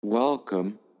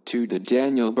Welcome to the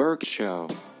Daniel Burke Show.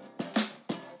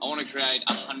 I want to create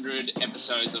 100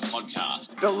 episodes of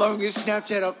podcast. The longest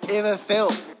Snapchat I've ever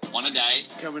felt. One a day.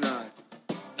 Coming on.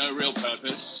 No real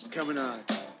purpose. Coming on.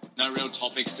 No real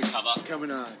topics to cover. Coming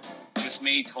on. Just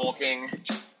me talking.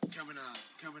 Coming on.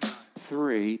 Coming on.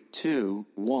 3, 2,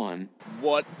 1.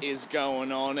 What is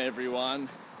going on, everyone?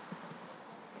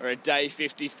 We're at day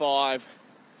 55.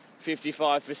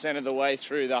 55% of the way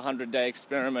through the 100-day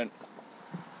experiment.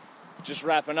 Just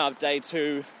wrapping up day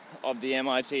 2 of the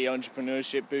MIT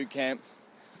Entrepreneurship Bootcamp.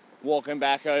 Walking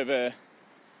back over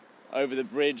the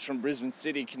bridge from Brisbane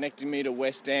City, connecting me to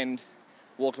West End.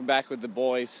 Walking back with the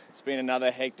boys. It's been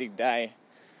another hectic day.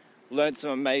 Learned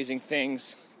some amazing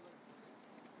things.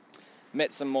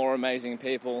 Met some more amazing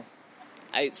people.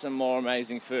 Ate some more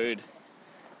amazing food.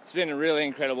 It's been a really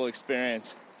incredible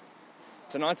experience.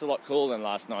 Tonight's a lot cooler than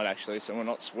last night, actually, so we're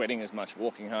not sweating as much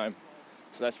walking home.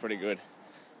 So that's pretty good.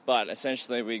 But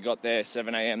essentially, we got there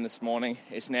 7 a.m. this morning.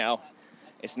 It's now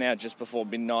just before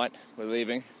midnight. We're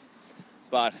leaving.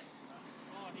 But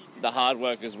the hard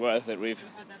work is worth it. We've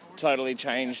totally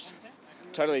changed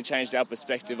our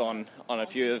perspective on a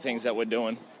few of the things that we're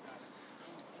doing.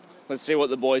 Let's see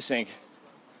what the boys think.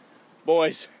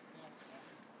 Boys,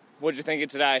 what'd you think of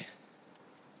today?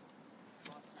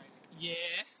 Yeah,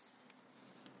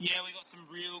 we got some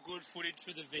real good footage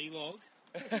for the vlog.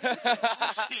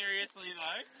 Seriously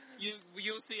though,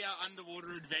 you'll see our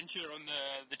underwater adventure on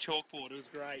the chalkboard. It was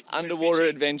great. Underwater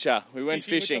adventure. We went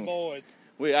fishing. With the boys.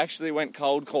 We actually went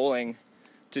cold calling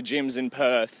to gyms in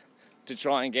Perth to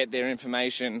try and get their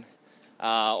information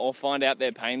or find out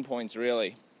their pain points,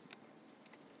 really.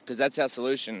 Because that's our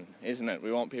solution, isn't it?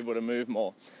 We want people to move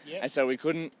more. Yep. And so we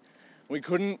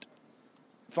couldn't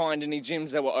find any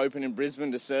gyms that were open in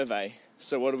Brisbane to survey.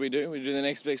 So what do? We do the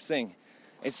next best thing.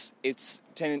 It's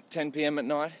 10 p.m. at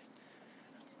night.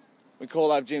 We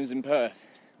call up gyms in Perth.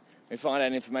 We find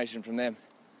out information from them.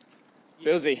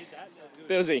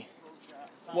 Billsy,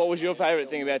 what was your favourite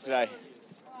thing about today?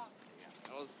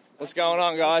 What's going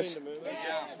on, guys?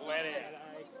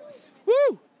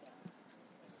 Woo!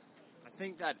 I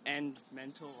think that end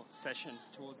mental session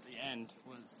towards the end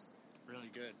was really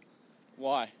good.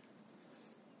 Why?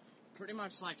 Pretty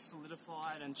much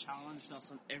solidified and challenged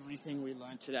us on everything we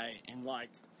learned today in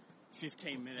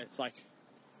 15 minutes. It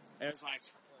was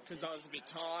because I was a bit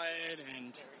tired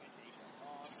and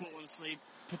falling asleep,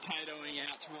 potatoing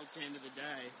out towards the end of the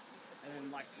day.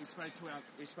 And then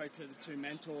we spoke to the two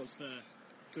mentors for a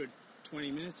good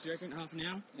 20 minutes, do you reckon? Half an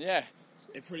hour? Yeah.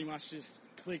 It pretty much just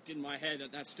clicked in my head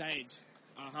at that stage.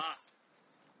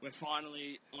 We're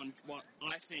finally on what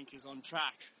I think is on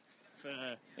track.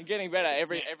 And getting better.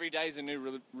 Every day is a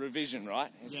new revision, right?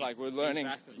 It's we're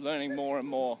learning more and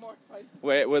more.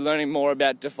 We're learning more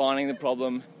about defining the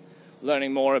problem,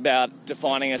 learning more about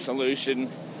defining a solution.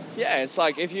 Yeah, it's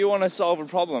if you want to solve a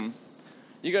problem,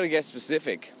 you got to get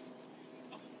specific.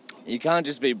 You can't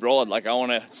just be broad, I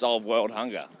want to solve world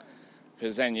hunger,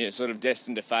 because then you're sort of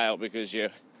destined to fail because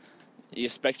your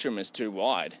spectrum is too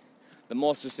wide. The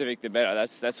more specific, the better.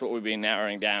 That's what we've been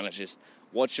narrowing down. It's just,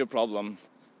 what's your problem?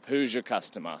 Who's your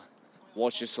customer?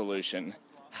 What's your solution?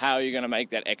 How are you going to make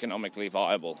that economically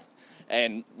viable?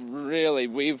 And really,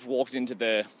 we've walked into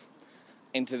the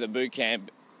boot camp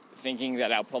thinking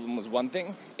that our problem was one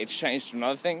thing. It's changed to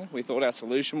another thing. We thought our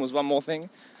solution was one more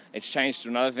thing. It's changed to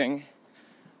another thing.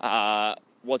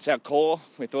 What's our core?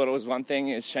 We thought it was one thing.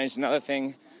 It's changed to another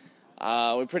thing.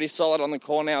 We're pretty solid on the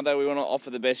core now, though. We want to offer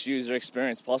the best user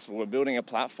experience possible. We're building a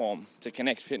platform to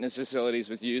connect fitness facilities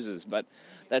with users, but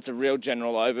that's a real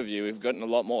general overview. We've gotten a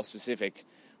lot more specific.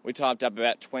 We typed up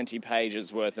about 20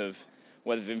 pages worth of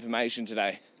information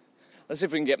today. Let's see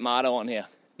if we can get Marto on here.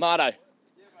 Marto,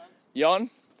 you on?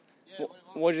 Yeah,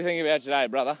 what did you think about today,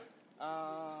 brother?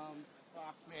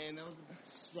 Fuck, man, that was a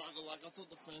struggle. I thought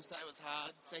the first day was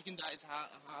hard. Second day's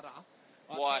harder.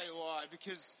 Why? I'll tell you why.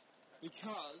 Because,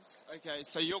 okay,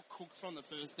 so you're cooked from the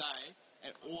first day,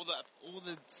 and all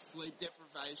the sleep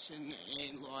deprivation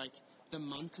and the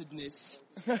muntedness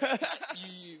that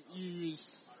you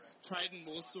use trading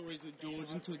war stories with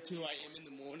George until 2 a.m. in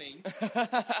the morning.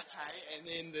 Okay, and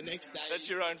then the next day... That's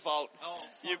your own fault. Oh,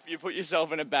 you put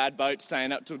yourself in a bad boat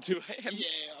staying up till 2 a.m.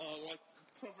 Yeah,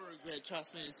 proper regret,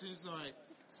 trust me. As soon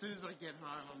as I get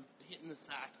home, I'm hitting the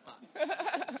sack, but I'll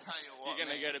tell you what, You're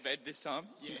going to go to bed this time?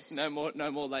 Yes. No more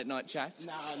late night chats?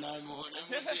 No more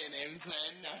DNMs,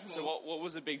 man, no more. So what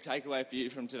was a big takeaway for you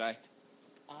from today?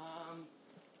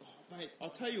 Mate, I'll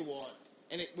tell you what,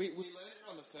 and we learned it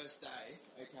on the first day,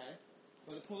 okay?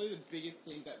 But probably the biggest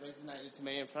thing that resonated to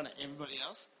me in front of everybody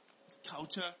else,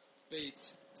 culture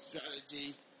beats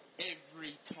strategy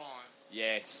every time.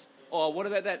 Yes. Oh, what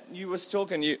about that? You was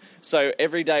talking. So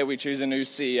every day we choose a new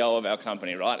CEO of our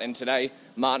company, right? And today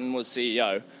Martin was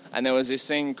CEO, and there was this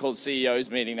thing called CEO's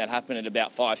meeting that happened at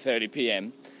about 5:30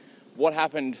 p.m. What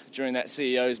happened during that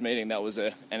CEO's meeting that was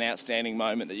an outstanding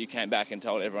moment that you came back and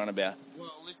told everyone about?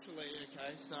 Well, literally,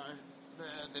 okay, so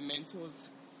the mentors...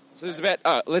 So there's about,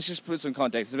 let's just put some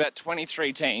context. There's about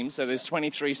 23 teams, so there's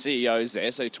 23 CEOs there,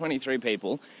 so 23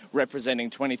 people representing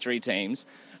 23 teams,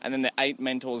 and then the 8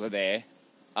 mentors are there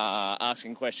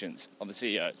asking questions of the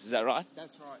CEOs. Is that right?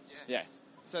 That's right, yeah. Yeah.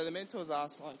 So the mentors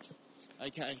ask, like,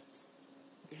 okay,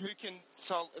 who can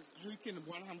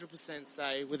 100%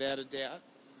 say without a doubt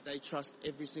they trust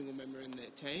every single member in their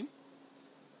team?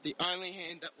 The only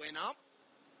hand that went up,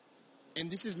 and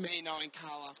this is me knowing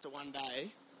Carl after one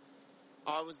day,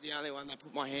 I was the only one that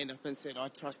put my hand up and said I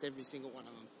trust every single one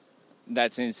of them.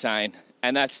 That's insane.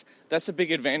 And that's a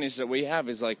big advantage that we have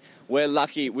is, like, we're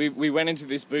lucky. We went into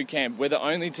this boot camp. We're the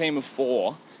only team of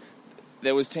 4.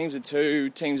 There was teams of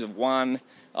 2, teams of 1.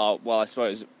 Well, I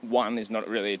suppose 1 is not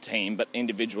really a team, but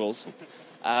individuals.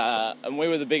 And we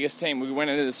were the biggest team. We went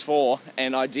into this 4,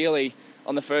 and ideally,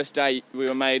 on the first day, we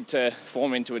were made to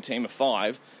form into a team of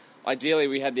 5. Ideally,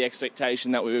 we had the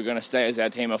expectation that we were going to stay as our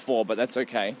team of 4, but that's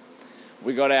okay.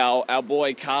 We got our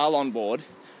boy Carl on board,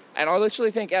 and I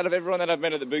literally think out of everyone that I've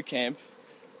met at the boot camp,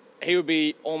 he would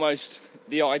be almost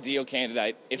the ideal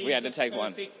candidate if we had to take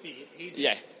one. Fit. He's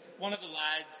Yeah. one of the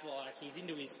lads, like, he's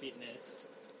into his fitness.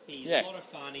 He's Yeah. a lot of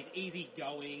fun. He's easy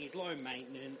going. He's low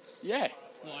maintenance. Yeah,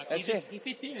 Like, that's he it. He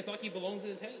fits in. It's like he belongs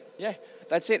in the team. Yeah,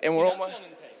 that's it. And He we're does almost...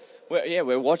 belong in the team.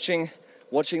 We're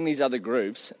watching these other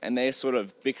groups, and they're sort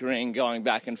of bickering, going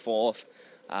back and forth.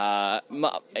 They're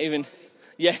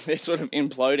sort of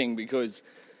imploding because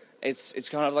it's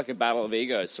kind of like a battle of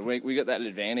egos. So we got that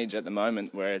advantage at the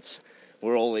moment where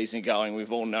we're all easygoing.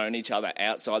 We've all known each other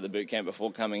outside the boot camp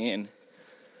before coming in.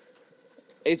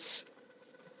 It's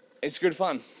good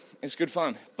fun. It's good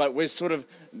fun. But we're sort of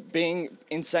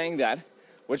in saying that,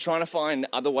 we're trying to find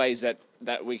other ways that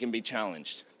we can be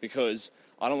challenged, because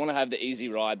I don't want to have the easy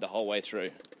ride the whole way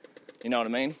through. You know what I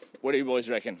mean? What do you boys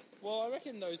reckon? Well, I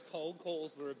reckon those cold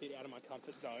calls were a bit out of my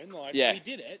comfort zone. Like, Yeah. we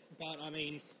did it, but, I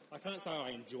mean, I can't say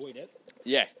I enjoyed it.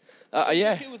 Yeah.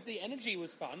 The energy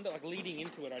was fun, but, like, leading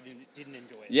into it, I didn't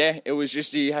enjoy it. Yeah, it was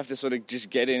just, you have to sort of just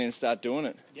get in and start doing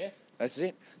it. Yeah. That's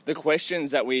it. The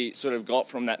questions that we sort of got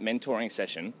from that mentoring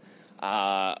session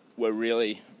were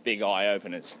really big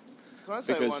eye-openers. Can I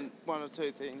say one or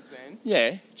two things, man?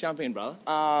 Yeah, jump in, brother.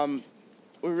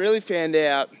 We really found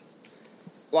out,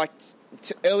 like,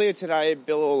 earlier today,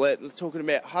 Bill Orlett was talking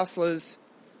about hustlers,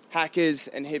 hackers,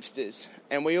 and hipsters.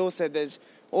 And we all said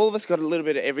all of us got a little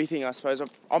bit of everything, I suppose.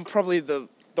 I'm probably the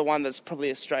one that's probably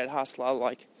a straight hustler,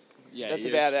 like, Yeah, that's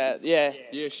about it, yeah.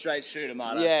 You're a straight shooter,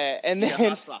 Marta. Yeah, and You're a then...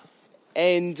 hustler.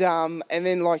 And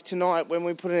then, like, tonight, when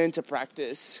we put it into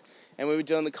practice and we were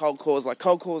doing the cold calls, like,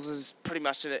 cold calls is pretty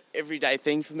much an everyday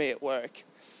thing for me at work.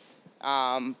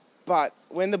 But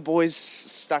when the boys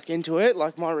stuck into it,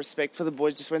 like, my respect for the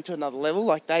boys just went to another level.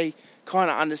 Like, they kind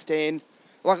of understand.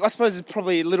 Like, I suppose it's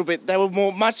probably a little bit... They were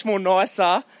much more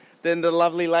nicer than the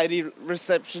lovely lady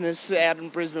receptionists out in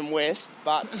Brisbane West.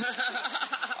 But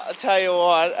I'll tell you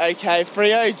what, okay,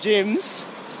 Freo gyms...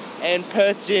 and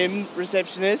Perth gym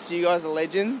receptionists, you guys are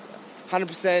legends.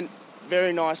 100%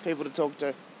 very nice people to talk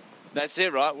to. That's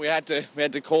it, right? We had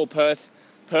to call Perth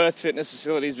fitness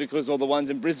facilities because all the ones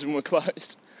in Brisbane were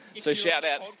closed. So shout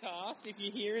out. Podcast, if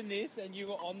you're hearing this and you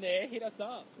were on there, hit us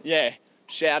up. Yeah,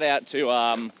 shout out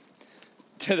to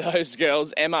those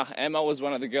girls. Emma was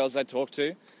one of the girls I talked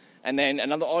to, and then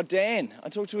Dan. I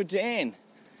talked to Dan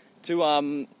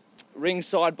to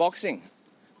Ringside Boxing,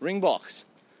 Ringbox.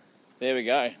 There we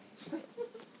go.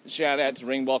 Shout out to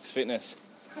Ringbox Fitness.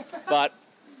 But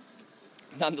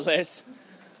nonetheless,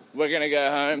 we're going to go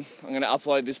home. I'm going to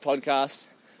upload this podcast.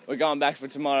 We're going back for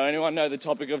tomorrow. Anyone know the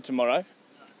topic of tomorrow?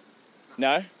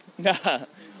 No? No.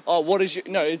 Oh,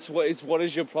 it's what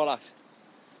is your product?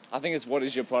 I think it's what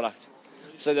is your product.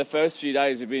 So the first few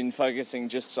days have been focusing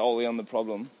just solely on the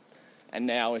problem. And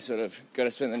now we sort of got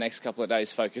to spend the next couple of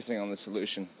days focusing on the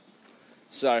solution.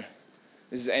 So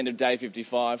this is the end of day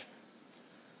 55.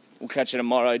 We'll catch you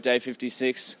tomorrow, day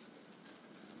 56.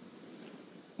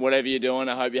 Whatever you're doing,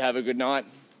 I hope you have a good night,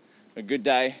 a good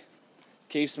day.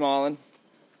 Keep smiling.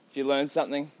 If you learn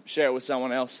something, share it with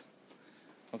someone else.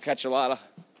 I'll catch you later.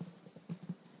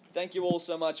 Thank you all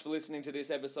so much for listening to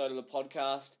this episode of the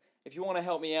podcast. If you want to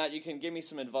help me out, you can give me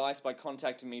some advice by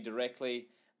contacting me directly.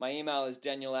 My email is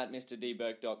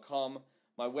daniel@mrdburke.com.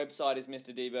 My website is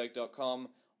mrdburke.com.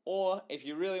 Or if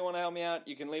you really want to help me out,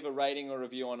 you can leave a rating or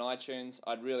review on iTunes.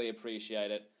 I'd really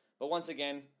appreciate it. But once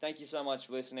again, thank you so much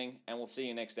for listening, and we'll see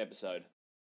you next episode.